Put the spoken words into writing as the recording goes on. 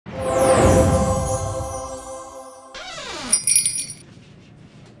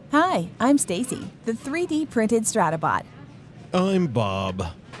Hi, I'm Stacy, the 3D printed Stratabot. I'm Bob.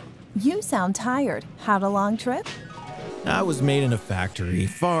 You sound tired. Had a long trip? I was made in a factory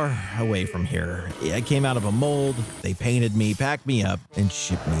far away from here. I came out of a mold, they painted me, packed me up, and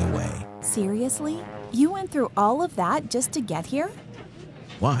shipped me away. Seriously? You went through all of that just to get here?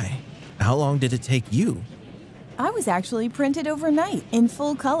 Why? How long did it take you? I was actually printed overnight in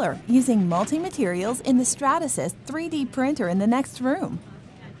full color using multi-materials in the Stratasys 3D printer in the next room.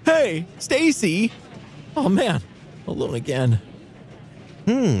 Hey, Stacy! Oh man, alone again.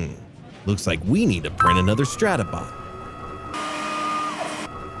 Looks like we need to print another Stratabot.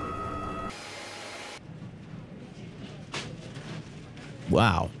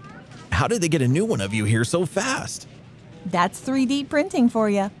 Wow, how did they get a new one of you here so fast? That's 3D printing for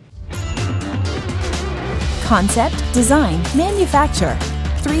you. Concept, design, manufacture.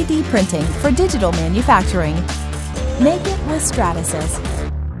 3D printing for digital manufacturing. Make it with Stratasys.